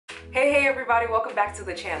Hey everybody, welcome back to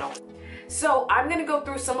the channel. So I'm gonna go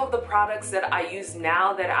through some of the products that I use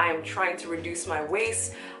now that I am trying to reduce my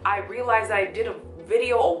waist. I realized I did a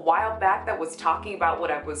video a while back that was talking about what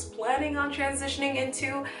I was planning on transitioning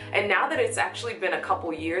into, and now that it's actually been a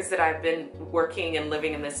couple years that I've been working and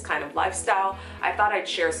living in this kind of lifestyle, I thought I'd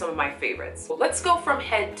share some of my favorites. So let's go from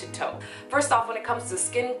head to toe. First off, when it comes to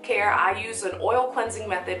skincare, I use an oil cleansing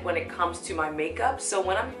method when it comes to my makeup. So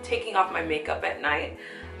when I'm taking off my makeup at night,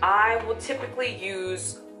 I will typically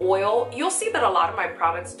use oil. You'll see that a lot of my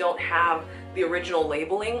products don't have the original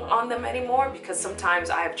labeling on them anymore because sometimes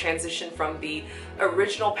I have transitioned from the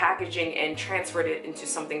original packaging and transferred it into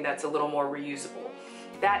something that's a little more reusable.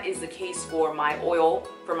 That is the case for my oil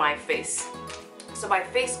for my face. So my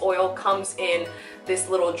face oil comes in this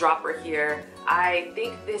little dropper here. I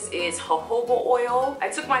think this is jojoba oil. I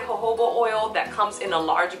took my jojoba oil that comes in a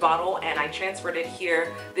large bottle and I transferred it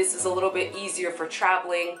here. This is a little bit easier for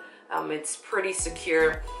traveling. It's pretty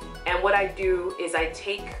secure. And what I do is I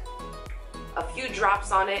take a few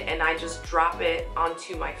drops on it and I just drop it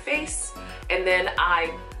onto my face, and then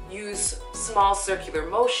I use small circular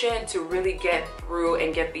motion to really get through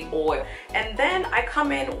and get the oil. And then I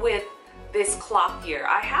come in with this cloth here.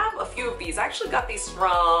 I have a few of these. I actually got these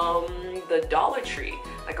from the Dollar Tree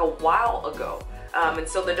like a while ago. And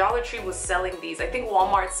so the Dollar Tree was selling these. I think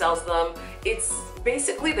Walmart sells them. It's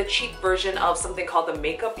basically the cheap version of something called the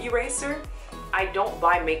makeup eraser. I don't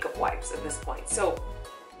buy makeup wipes at this point. So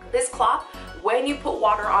this cloth, when you put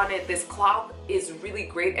water on it, this cloth is really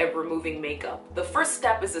great at removing makeup. The first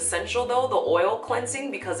step is essential though, the oil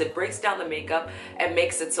cleansing, because it breaks down the makeup and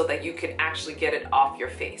makes it so that you can actually get it off your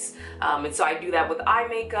face. And so I do that with eye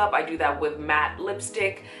makeup, I do that with matte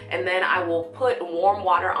lipstick, and then I will put warm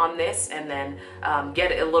water on this and then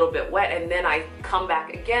get it a little bit wet, and then I come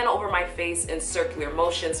back again over my face in circular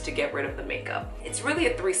motions to get rid of the makeup. It's really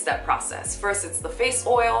a three-step process. First it's the face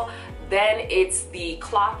oil, then it's the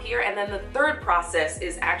cloth here, and then the third process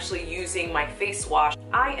is actually using my face wash.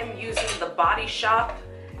 I am using the Body Shop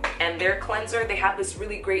and their cleanser. They have this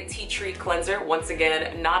really great tea tree cleanser. Once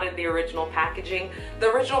again, not in the original packaging.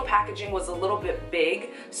 The original packaging was a little bit big,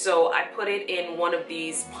 so I put it in one of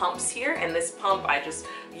these pumps here, and this pump, I just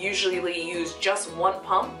usually use just one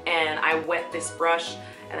pump, and I wet this brush,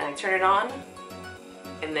 and then I turn it on,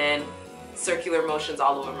 and then circular motions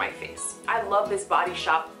all over my face. I love this Body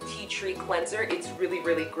Shop tea tree cleanser. It's really,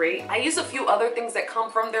 really great. I use a few other things that come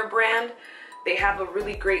from their brand. They have a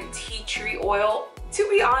really great tea tree oil. To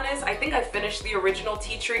be honest, I think I finished the original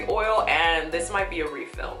tea tree oil and this might be a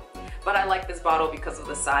refill. But I like this bottle because of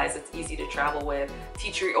the size. It's easy to travel with.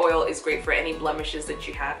 Tea tree oil is great for any blemishes that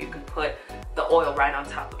you have. You can put the oil right on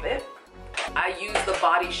top of it. I use the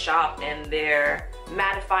Body Shop and their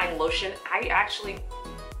mattifying lotion. I actually,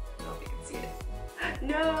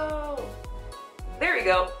 no! There we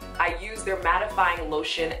go. I use their mattifying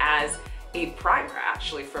lotion as a primer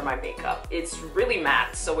actually for my makeup. It's really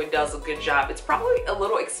matte, so it does a good job. It's probably a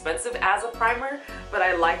little expensive as a primer, but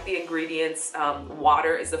I like the ingredients.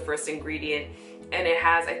 Water is the first ingredient, and it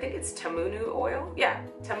has, I think it's Tamunu oil? Yeah,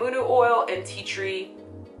 Tamunu oil and tea tree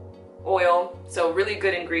oil, so really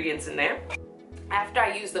good ingredients in there. After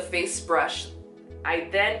I use the face brush, I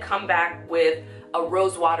then come back with a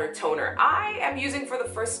rose water toner. I am using for the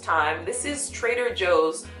first time, this is Trader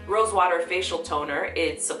Joe's Rose Water Facial Toner.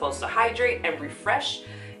 It's supposed to hydrate and refresh.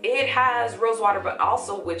 It has rose water but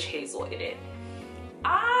also witch hazel in it.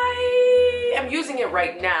 I am using it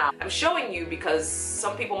right now. I'm showing you because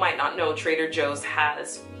some people might not know Trader Joe's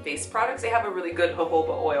has face products. They have a really good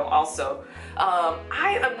jojoba oil also.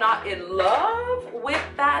 I am not in love with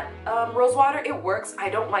that rose water. It works. I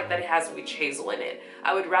don't like that it has witch hazel in it.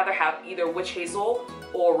 I would rather have either witch hazel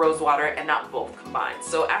or rose water and not both combined.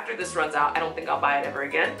 So after this runs out, I don't think I'll buy it ever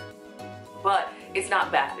again. But it's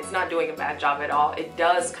not bad. It's not doing a bad job at all. It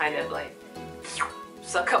does kind of like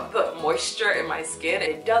suck up the moisture in my skin.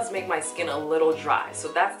 It does make my skin a little dry, so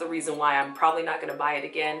that's the reason why I'm probably not gonna buy it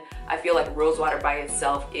again. I feel like rose water by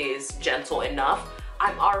itself is gentle enough.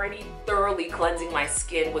 I'm already thoroughly cleansing my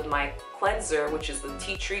skin with my cleanser, which is the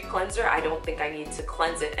tea tree cleanser. I don't think I need to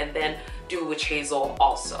cleanse it and then do witch hazel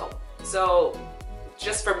also. So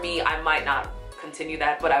just for me, I might not continue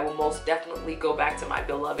that, but I will most definitely go back to my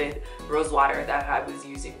beloved rose water that I was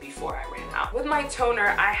using before I ran out. With my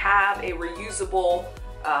toner, I have a reusable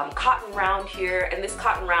cotton round here, and this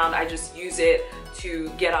cotton round, I just use it to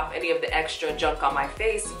get off any of the extra junk on my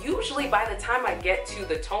face. Usually by the time I get to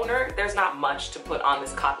the toner, there's not much to put on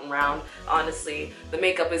this cotton round. Honestly, the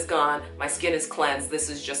makeup is gone, my skin is cleansed. This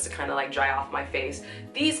is just to kind of like dry off my face.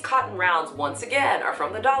 These cotton rounds, once again, are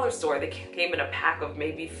from the dollar store. They came in a pack of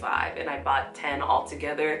maybe 5 and I bought 10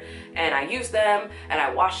 altogether, and I use them and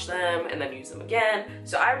I wash them and then use them again.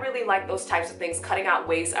 So I really like those types of things, cutting out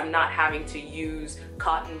waste. I'm not having to use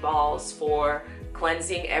cotton balls for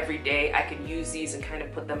cleansing every day. I can use these and kind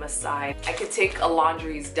of put them aside. I could take a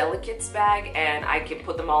laundry's delicates bag and I can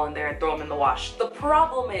put them all in there and throw them in the wash. The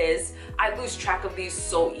problem is I lose track of these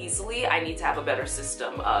so easily. I need to have a better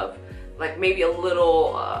system of like maybe a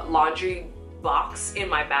little laundry box in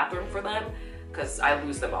my bathroom for them, because I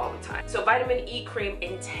lose them all the time. So Vitamin E Cream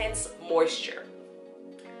Intense Moisture.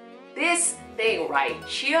 This thing right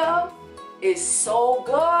here is so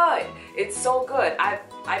good. It's so good.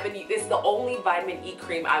 It's the only vitamin E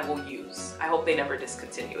cream I will use. I hope they never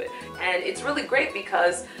discontinue it. And it's really great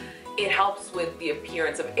because it helps with the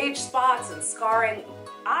appearance of age spots and scarring.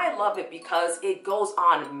 I love it because it goes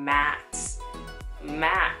on matte.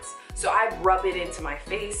 So I rub it into my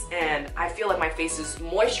face and I feel like my face is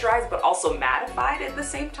moisturized but also mattified at the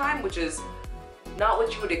same time, which is not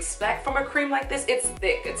what you would expect from a cream like this. It's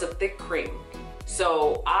thick, it's a thick cream.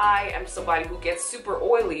 So I am somebody who gets super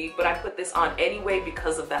oily, but I put this on anyway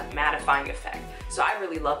because of that mattifying effect. So I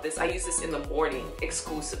really love this. I use this in the morning,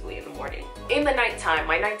 exclusively in the morning. In the nighttime,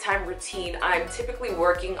 my nighttime routine, I'm typically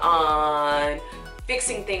working on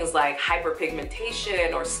fixing things like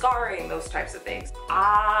hyperpigmentation or scarring, those types of things.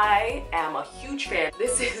 I am a huge fan.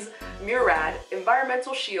 This is Murad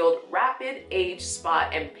Environmental Shield Rapid Age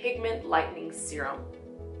Spot and Pigment Lightening Serum.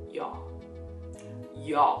 Y'all.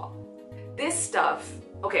 This stuff,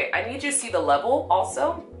 okay, I need you to see the level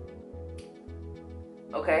also.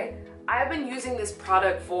 Okay, I've been using this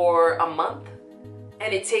product for a month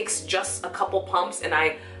and it takes just a couple pumps and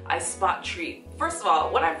I spot treat. First of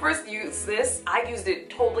all, when I first used this, I used it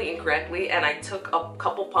totally incorrectly and I took a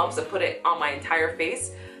couple pumps and put it on my entire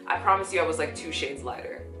face. I promise you I was like 2 shades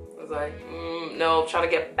lighter. I was like, no, trying to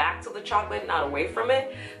get back to the chocolate, not away from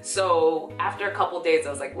it. So after a couple days, I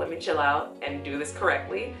was like, let me chill out and do this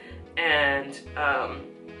correctly. And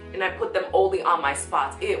I put them only on my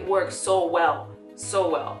spots. It works so well, so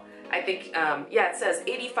well. I think, yeah, it says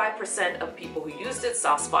 85% of people who used it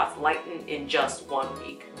saw spots lighten in just 1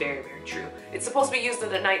 week. Very, very true. It's supposed to be used in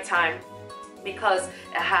the nighttime because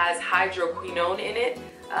it has hydroquinone in it,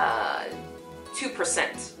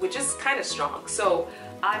 2%, which is kind of strong. So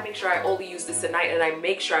I make sure I only use this at night and I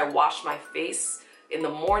make sure I wash my face in the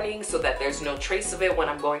morning so that there's no trace of it when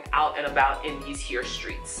I'm going out and about in these here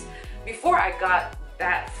streets. Before I got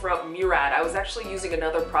that from Murad, I was actually using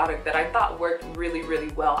another product that I thought worked really, really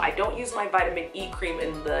well. I don't use my vitamin E cream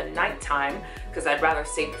in the nighttime because I'd rather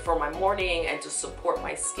save it for my morning and to support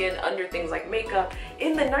my skin under things like makeup.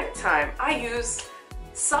 In the nighttime, I use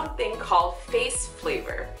something called Face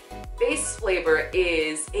Flavor. Face Flavor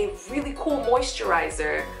is a really cool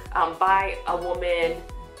moisturizer by a woman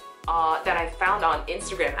that I found on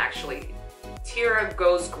Instagram actually. Tira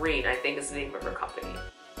Goes Green, I think is the name of her company.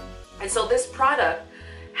 And so this product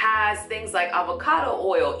has things like avocado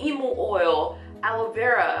oil, emu oil, aloe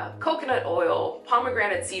vera, coconut oil,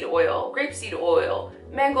 pomegranate seed oil, grapeseed oil,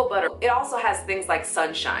 mango butter. It also has things like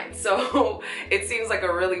sunshine. So it seems like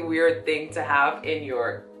a really weird thing to have in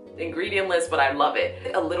your ingredient list, but I love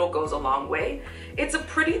it. A little goes a long way. It's a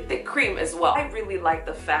pretty thick cream as well. I really like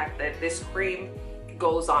the fact that this cream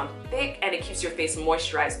goes on thick and it keeps your face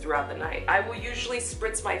moisturized throughout the night. I will usually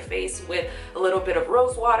spritz my face with a little bit of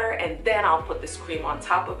rose water and then I'll put this cream on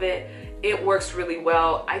top of it. It works really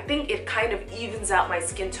well. I think it kind of evens out my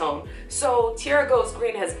skin tone. So Tira Goes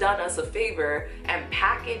Green has done us a favor and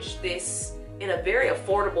packaged this in a very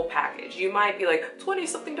affordable package. You might be like, $20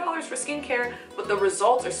 something for skincare, but the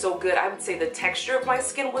results are so good. I would say the texture of my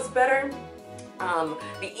skin was better.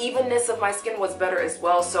 The evenness of my skin was better as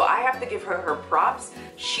well, so I have to give her her props.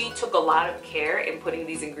 She took a lot of care in putting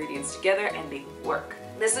these ingredients together and they work.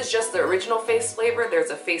 This is just the original face flavor. There's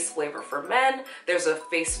a face flavor for men. There's a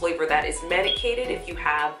face flavor that is medicated. If you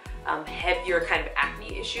have heavier kind of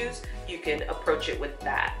acne issues, you can approach it with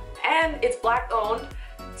that. And it's Black owned.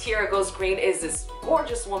 Tira Goes Green is this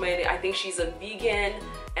gorgeous woman. I think she's a vegan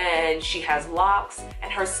and she has locks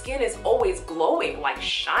and her skin is always glowing, like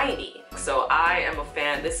shiny. So I am a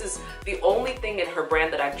fan. This is the only thing in her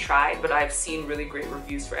brand that I've tried, but I've seen really great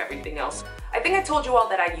reviews for everything else. I think I told you all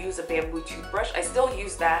that I use a bamboo toothbrush. I still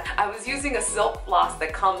use that. I was using a silk floss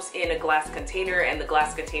that comes in a glass container, and the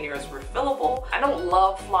glass container is refillable. I don't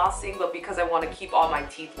love flossing, but because I want to keep all my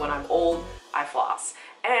teeth when I'm old, I floss.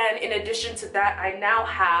 And in addition to that, I now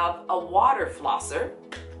have a water flosser.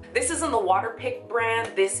 This is in the Waterpik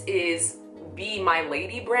brand. This is Be My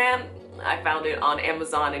Lady brand. I found it on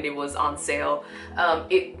Amazon and it was on sale.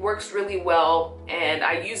 It works really well, and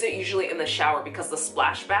I use it usually in the shower because the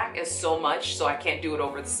splashback is so much, so I can't do it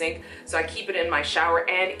over the sink. So I keep it in my shower,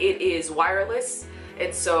 and it is wireless,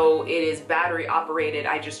 and so it is battery operated.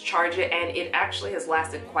 I just charge it, and it actually has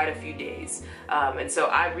lasted quite a few days. And so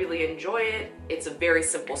I really enjoy it. It's a very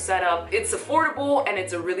simple setup. It's affordable, and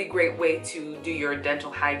it's a really great way to do your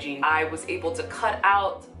dental hygiene. I was able to cut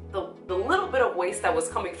out the little bit of waste that was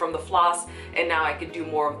coming from the floss, and now I could do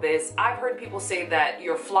more of this. I've heard people say that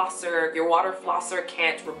your flosser, your water flosser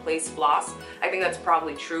can't replace floss. I think that's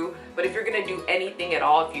probably true, but if you're gonna do anything at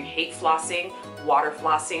all, if you hate flossing, water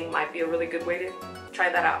flossing might be a really good way to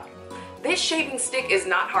try that out. This shaving stick is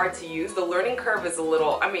not hard to use. The learning curve is a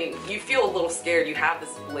little, I mean, you feel a little scared. You have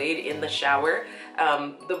this blade in the shower.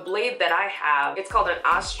 The blade that I have, it's called an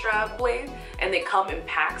Astra blade, and they come in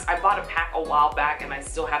packs. I bought a pack a while back and I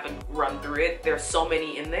still haven't run through it. There's so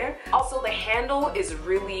many in there. Also, the handle is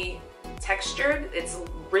really textured. It's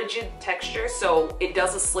rigid texture, so it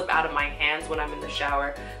doesn't slip out of my hands when I'm in the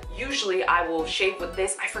shower. Usually I will shave with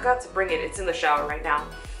this. I forgot to bring it. It's in the shower right now.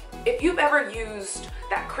 If you've ever used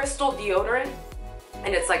that crystal deodorant,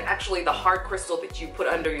 and it's like actually the hard crystal that you put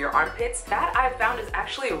under your armpits, that I found is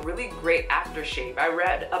actually a really great aftershave. I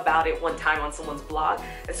read about it one time on someone's blog,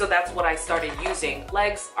 and so that's what I started using.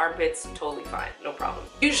 Legs, armpits, totally fine, no problem.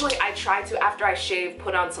 Usually I try to, after I shave,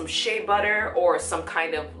 put on some shea butter or some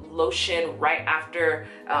kind of lotion right after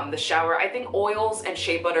the shower. I think oils and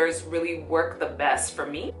shea butters really work the best for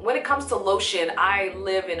me. When it comes to lotion, I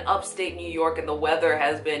live in upstate New York and the weather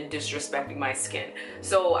has been disrespecting my skin.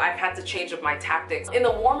 So I've had to change up my tactics. In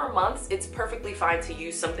the warmer months, it's perfectly fine to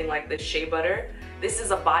use something like this shea butter. This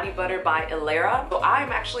is a body butter by Ilera. So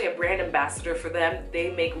I'm actually a brand ambassador for them.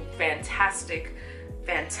 They make fantastic,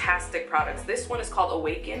 fantastic products. This one is called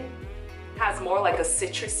Awaken. Has more like a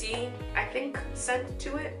citrusy, I think, scent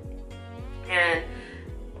to it. And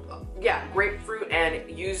yeah, grapefruit and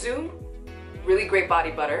yuzu. Really great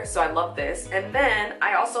body butter, so I love this. And then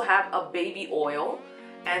I also have a baby oil,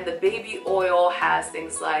 and the baby oil has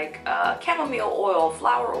things like chamomile oil,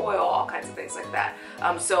 flower oil, all kinds of things like that.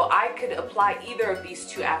 So I could apply either of these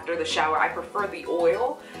two after the shower. I prefer the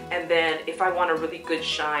oil, and then if I want a really good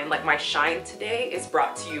shine, like my shine today is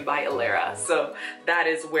brought to you by Ilera. So that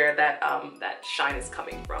is where that shine is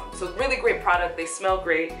coming from. So really great product, they smell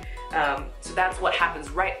great. So that's what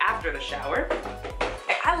happens right after the shower.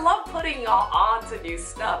 I love putting y'all on to new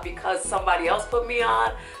stuff because somebody else put me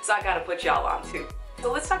on, so I gotta put y'all on too.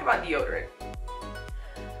 So let's talk about deodorant.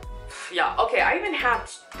 Yeah, okay, I even have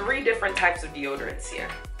 3 different types of deodorants here.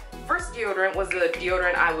 First deodorant was the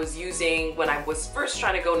deodorant I was using when I was first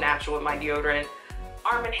trying to go natural with my deodorant.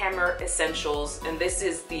 Arm & Hammer Essentials, and this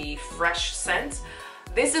is the Fresh scent.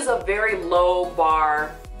 This is a very low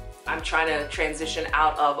bar. I'm trying to transition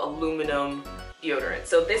out of aluminum deodorant.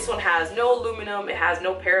 So this one has no aluminum, it has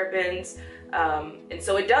no parabens, and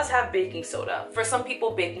so it does have baking soda. For some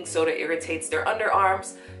people, baking soda irritates their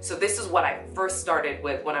underarms, so this is what I first started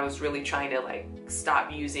with when I was really trying to like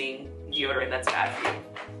stop using deodorant that's bad for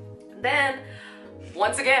you. Then,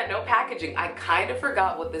 once again, no packaging. I kind of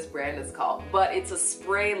forgot what this brand is called, but it's a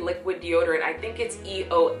spray liquid deodorant. I think it's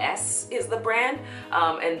EOS is the brand,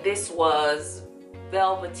 and this was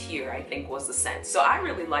Velveteer, I think was the scent. So I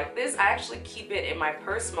really like this. I actually keep it in my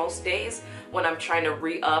purse most days when I'm trying to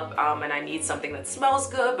re-up and I need something that smells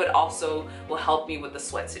good but also will help me with the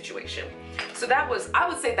sweat situation. So that was, I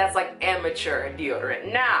would say that's like amateur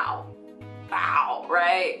deodorant. Now, wow,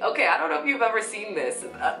 right? Okay, I don't know if you've ever seen this.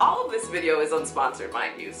 All of this video is unsponsored,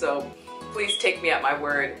 mind you, so please take me at my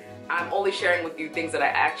word. I'm only sharing with you things that I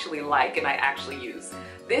actually like and I actually use.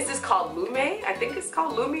 This is called Lume. I think it's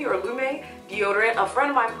called Lume or Lume deodorant. A friend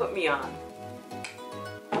of mine put me on.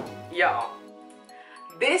 Y'all,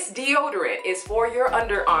 this deodorant is for your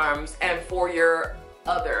underarms and for your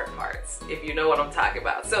other parts, if you know what I'm talking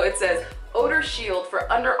about. So it says odor shield for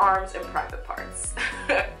underarms and private parts.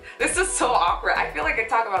 This is so awkward. I feel like I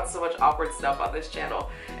talk about so much awkward stuff on this channel.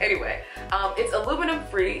 Anyway, it's aluminum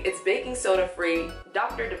free, it's baking soda free,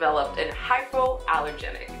 doctor developed, and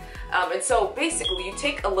hypoallergenic. And so basically you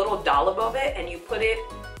take a little dollop of it and you put it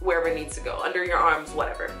wherever it needs to go, under your arms,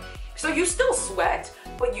 whatever. So you still sweat,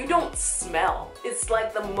 but you don't smell. It's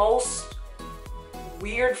like the most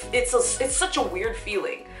weird, it's such a weird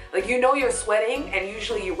feeling. Like, you know you're sweating, and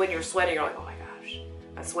usually when you're sweating, you're like, oh my gosh,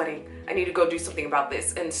 I'm sweating. I need to go do something about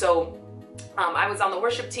this. And so I was on the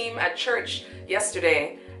worship team at church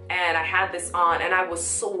yesterday, and I had this on, and I was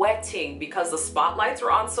sweating because the spotlights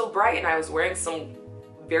were on so bright, and I was wearing some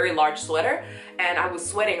very large sweater, and I was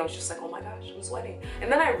sweating. I was just like, oh my gosh, I'm sweating.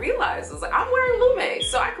 And then I realized, I was like, I'm wearing Lume,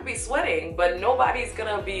 so I could be sweating, but nobody's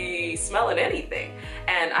gonna be smelling anything.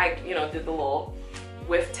 And I, you know, did the little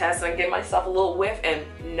whiff test, and I gave myself a little whiff, and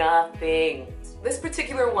nothing. This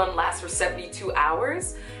particular one lasts for 72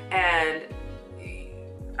 hours, and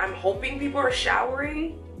I'm hoping people are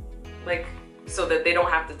showering, like, so that they don't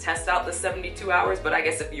have to test out the 72 hours, but I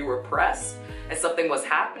guess if you were pressed and something was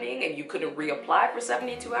happening and you couldn't reapply for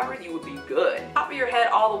 72 hours, you would be good. Top of your head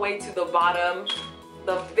all the way to the bottom,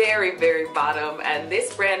 the very, very bottom, and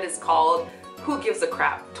this brand is called Who Gives a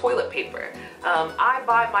Crap toilet paper. I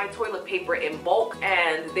buy my toilet paper in bulk,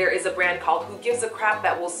 and there is a brand called Who Gives a Crap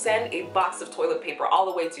that will send a box of toilet paper all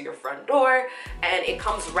the way to your front door, and it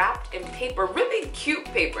comes wrapped in paper, really cute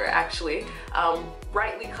paper actually,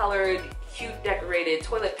 brightly colored, cute decorated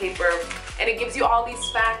toilet paper, and it gives you all these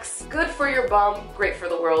facts. Good for your bum, great for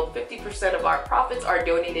the world. 50% of our profits are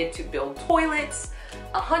donated to build toilets,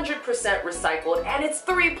 100% recycled, and it's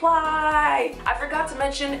 3-ply. I forgot to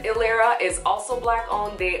mention, Ilera is also Black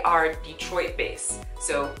owned. They are Detroit based.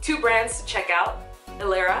 So 2 brands to check out,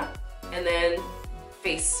 Ilera and then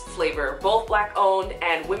Face Flavor, both Black owned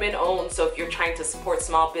and women owned. So if you're trying to support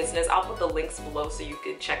small business, I'll put the links below so you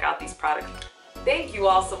could check out these products. Thank you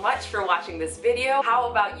all so much for watching this video. How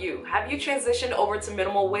about you? Have you transitioned over to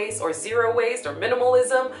minimal waste or zero waste or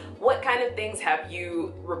minimalism? What kind of things have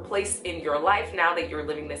you replaced in your life now that you're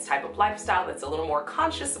living this type of lifestyle that's a little more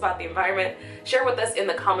conscious about the environment? Share with us in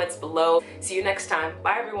the comments below. See you next time.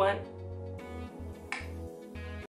 Bye everyone.